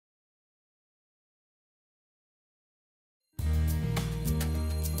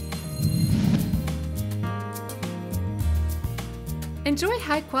Enjoy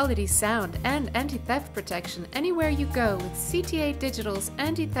high-quality sound and anti-theft protection anywhere you go with CTA Digital's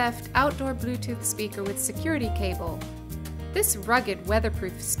anti-theft outdoor Bluetooth speaker with security cable. This rugged,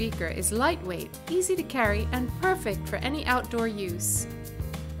 weatherproof speaker is lightweight, easy to carry, and perfect for any outdoor use.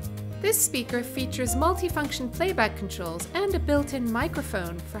 This speaker features multifunction playback controls and a built-in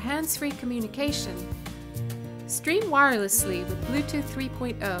microphone for hands-free communication. Stream wirelessly with Bluetooth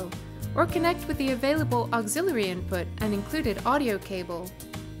 3.0 or connect with the available auxiliary input and included audio cable.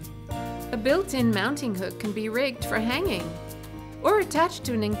 A built-in mounting hook can be rigged for hanging or attached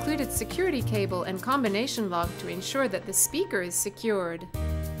to an included security cable and combination lock to ensure that the speaker is secured.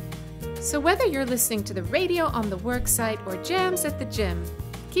 So whether you're listening to the radio on the worksite or jams at the gym,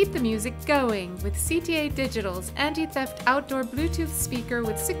 keep the music going with CTA Digital's anti-theft outdoor Bluetooth speaker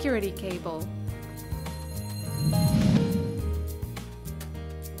with security cable.